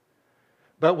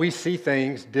 But we see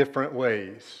things different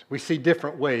ways. We see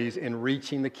different ways in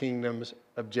reaching the kingdom's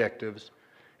objectives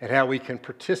and how we can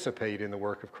participate in the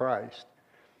work of Christ.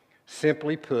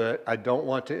 Simply put, I don't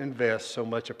want to invest so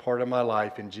much a part of my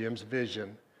life in Jim's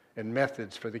vision and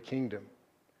methods for the kingdom.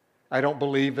 I don't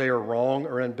believe they are wrong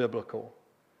or unbiblical.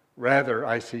 Rather,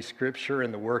 I see Scripture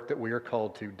and the work that we are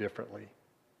called to differently.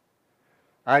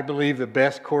 I believe the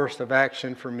best course of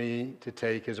action for me to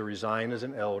take is to resign as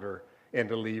an elder and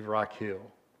to leave Rock Hill.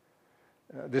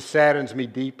 This saddens me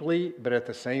deeply, but at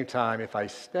the same time, if I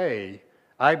stay,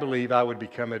 I believe I would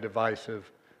become a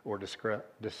divisive or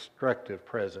destructive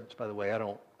presence. By the way, I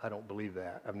don't believe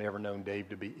that. I've never known Dave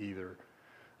to be either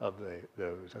of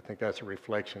those. I think that's a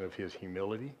reflection of his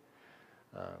humility.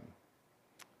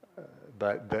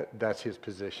 But that's his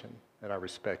position, and I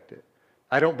respect it.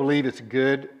 I don't believe it's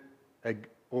good,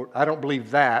 or I don't believe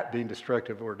that being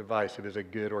destructive or divisive is a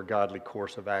good or godly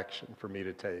course of action for me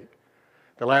to take.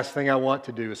 The last thing I want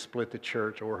to do is split the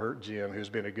church or hurt Jim, who's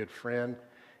been a good friend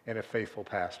and a faithful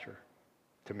pastor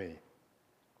to me.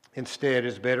 Instead,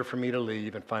 it's better for me to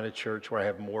leave and find a church where I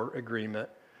have more agreement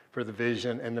for the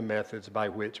vision and the methods by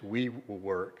which we will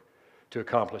work to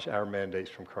accomplish our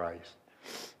mandates from Christ.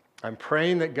 I'm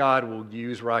praying that God will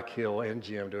use Rock Hill and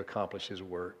Jim to accomplish his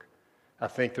work. I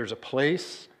think there's a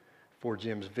place for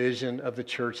Jim's vision of the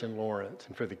church in Lawrence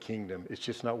and for the kingdom. It's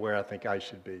just not where I think I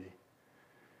should be.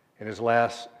 And his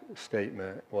last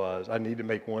statement was, I need to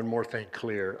make one more thing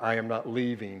clear. I am not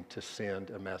leaving to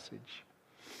send a message.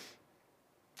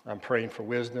 I'm praying for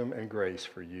wisdom and grace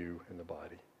for you and the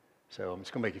body. So I'm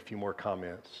just going to make a few more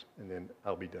comments, and then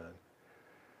I'll be done.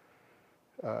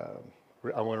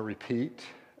 I want to repeat,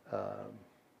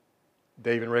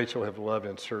 Dave and Rachel have loved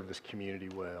and served this community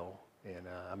well, and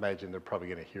I imagine they're probably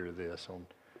going to hear this on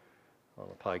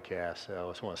the podcast. So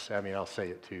I just want to say, I'll say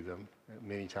it to them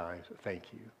many times, but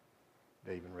thank you,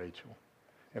 Dave and Rachel.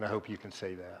 And I hope you can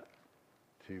say that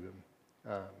to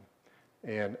them.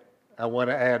 And I want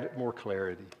to add more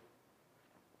clarity.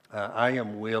 I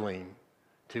am willing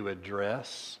to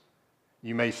address,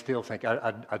 you may still think,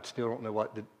 I still don't know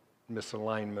what the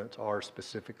misalignments are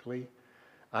specifically.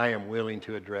 I am willing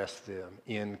to address them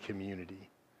in community.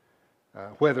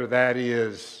 Whether that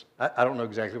is, I don't know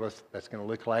exactly what that's going to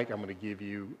look like. I'm going to give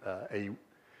you an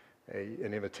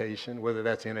invitation, whether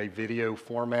that's in a video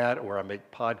format or I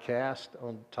make podcasts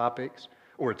on topics,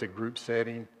 or it's a group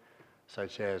setting,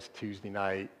 such as Tuesday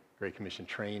night Great Commission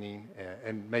training,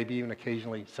 and maybe even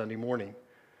occasionally Sunday morning.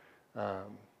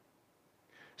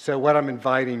 So what I'm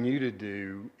inviting you to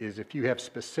do is, if you have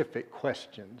specific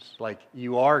questions, like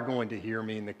you are going to hear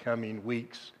me in the coming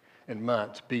weeks and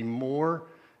months, be more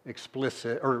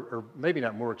explicit, or maybe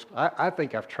not more explicit. I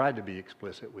think I've tried to be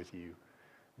explicit with you,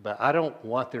 but I don't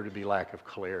want there to be lack of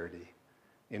clarity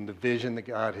in the vision that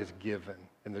God has given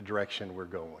and the direction we're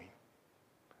going.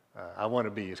 I want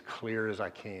to be as clear as I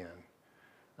can.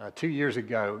 2 years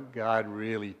ago, God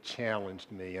really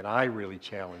challenged me, and I really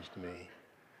challenged me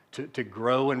to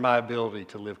grow in my ability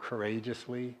to live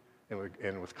courageously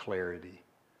and with clarity.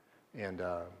 And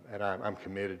I'm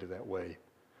committed to that way.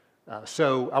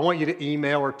 So I want you to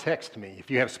email or text me if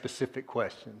you have specific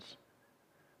questions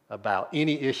about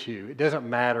any issue. It doesn't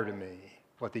matter to me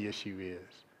what the issue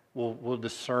is. We'll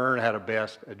discern how to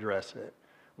best address it.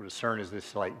 We'll discern, is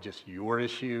this like just your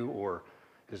issue, or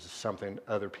is this something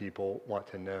other people want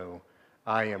to know?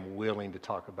 I am willing to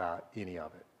talk about any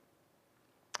of it.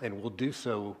 And we'll do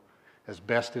so as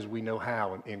best as we know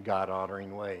how in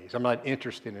God-honoring ways. I'm not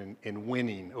interested in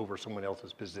winning over someone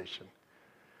else's position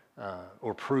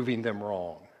or proving them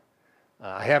wrong.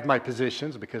 I have my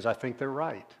positions because I think they're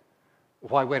right.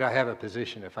 Why would I have a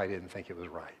position if I didn't think it was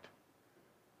right?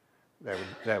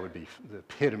 That would be the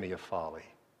epitome of folly.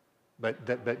 But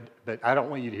I don't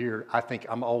want you to hear, I think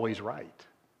I'm always right.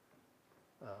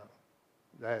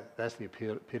 That's the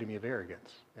epitome of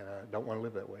arrogance, and I don't want to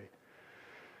live that way.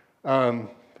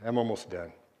 I'm almost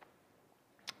done.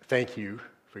 Thank you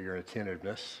for your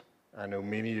attentiveness. I know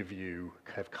many of you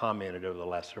have commented over the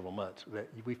last several months that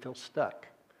we feel stuck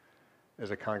as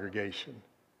a congregation.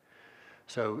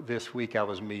 So this week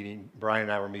Brian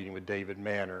and I were meeting with David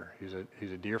Manor, who's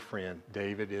a dear friend.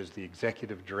 David is the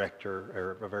executive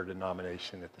director of our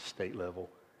denomination at the state level.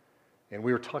 And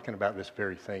we were talking about this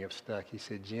very thing of stuck. He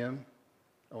said, Jim,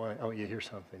 I want you to hear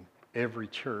something. Every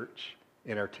church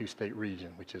in our two-state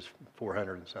region, which is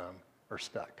 400 and some, are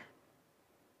stuck.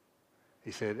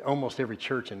 He said, almost every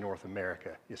church in North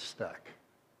America is stuck.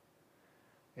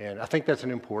 And I think that's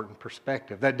an important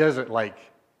perspective. That doesn't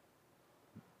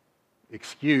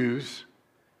excuse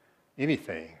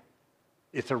anything.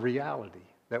 It's a reality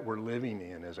that we're living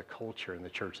in as a culture, and the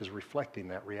church is reflecting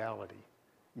that reality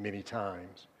many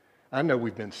times. I know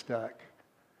we've been stuck.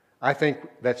 I think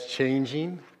that's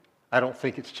changing. I don't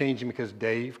think it's changing because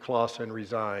Dave Clausen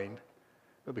resigned,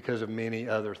 but because of many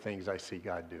other things I see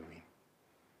God doing.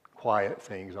 Quiet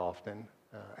things often,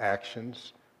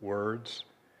 actions, words.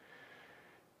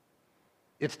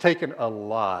 It's taken a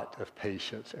lot of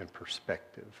patience and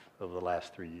perspective over the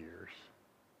last 3 years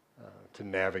to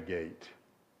navigate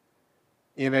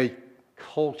in a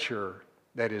culture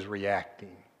that is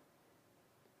reacting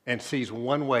and sees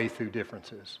one way through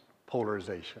differences,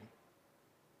 polarization.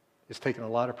 It's taken a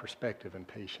lot of perspective and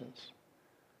patience.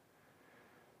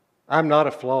 I'm not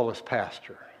a flawless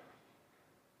pastor.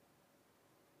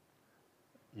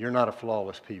 You're not a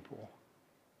flawless people.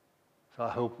 So I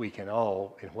hope we can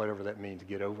all, in whatever that means,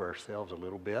 get over ourselves a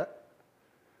little bit.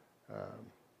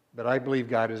 But I believe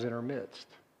God is in our midst.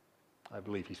 I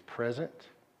believe He's present,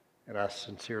 and I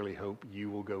sincerely hope you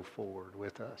will go forward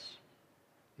with us.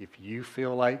 If you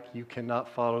feel like you cannot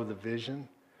follow the vision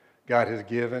God has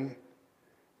given,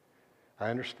 I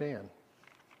understand.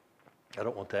 I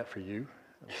don't want that for you.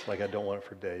 It's like I don't want it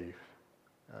for Dave.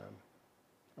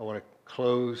 I want to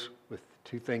close with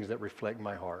two things that reflect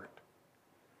my heart.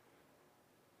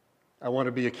 I want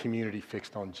to be a community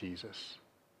fixed on Jesus.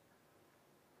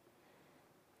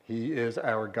 He is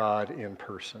our God in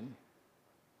person.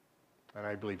 And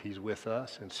I believe He's with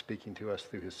us and speaking to us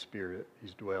through His Spirit.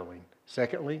 He's dwelling.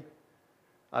 Secondly,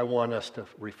 I want us to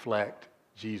reflect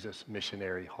Jesus'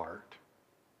 missionary heart.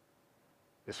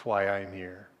 It's why I'm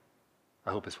here.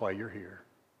 I hope it's why you're here.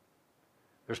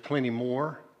 There's plenty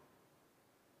more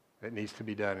that needs to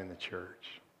be done in the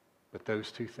church. But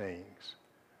those two things,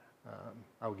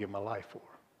 I would give my life for.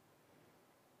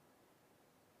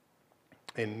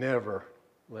 And never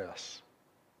less.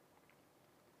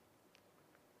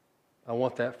 I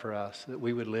want that for us, that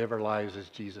we would live our lives as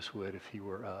Jesus would if He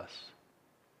were us.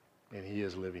 And He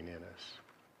is living in us.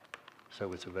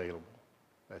 So it's available.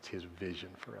 That's His vision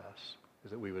for us,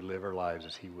 is that we would live our lives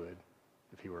as He would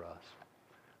if He were us.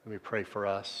 Let me pray for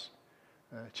us.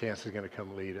 Chance is going to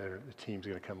come lead, or the team's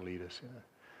going to come lead us in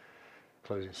a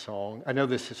closing song. I know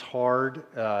this is hard.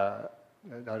 I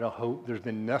don't hope there's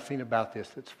been nothing about this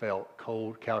that's felt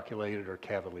cold, calculated, or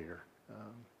cavalier.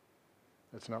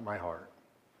 That's not my heart.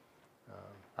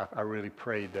 I really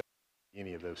prayed that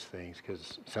any of those things,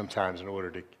 because sometimes in order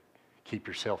to keep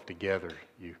yourself together,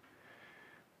 you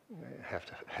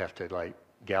have to like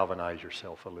galvanize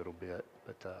yourself a little bit.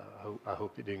 But I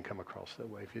hope it didn't come across that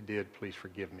way. If it did, please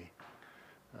forgive me.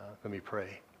 Let me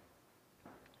pray.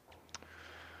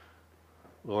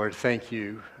 Lord, thank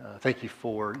you. Thank you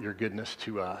for your goodness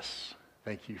to us.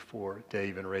 Thank you for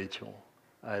Dave and Rachel.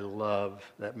 I love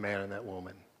that man and that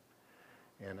woman,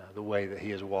 and the way that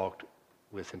he has walked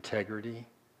with integrity,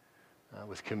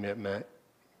 with commitment,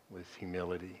 with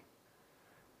humility.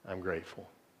 I'm grateful.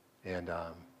 And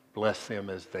bless them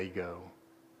as they go.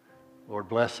 Lord,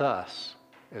 bless us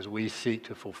as we seek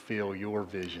to fulfill your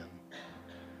vision.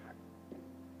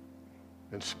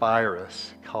 Inspire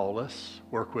us, call us,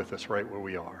 work with us right where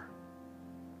we are.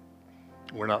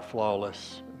 We're not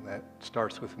flawless, and that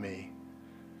starts with me.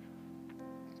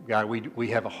 God, we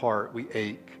have a heart, we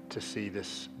ache to see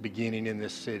this beginning in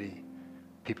this city,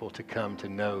 people to come to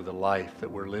know the life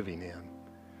that we're living in.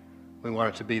 We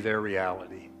want it to be their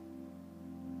reality.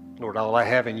 Lord, all I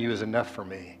have in you is enough for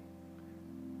me.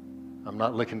 I'm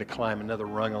not looking to climb another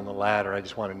rung on the ladder. I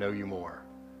just want to know you more.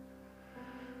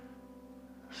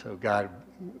 So God,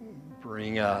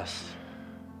 bring us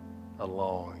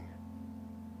along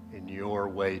in your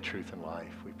way, truth, and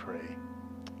life, we pray.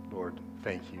 Lord,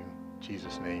 thank you. In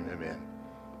Jesus' name, amen.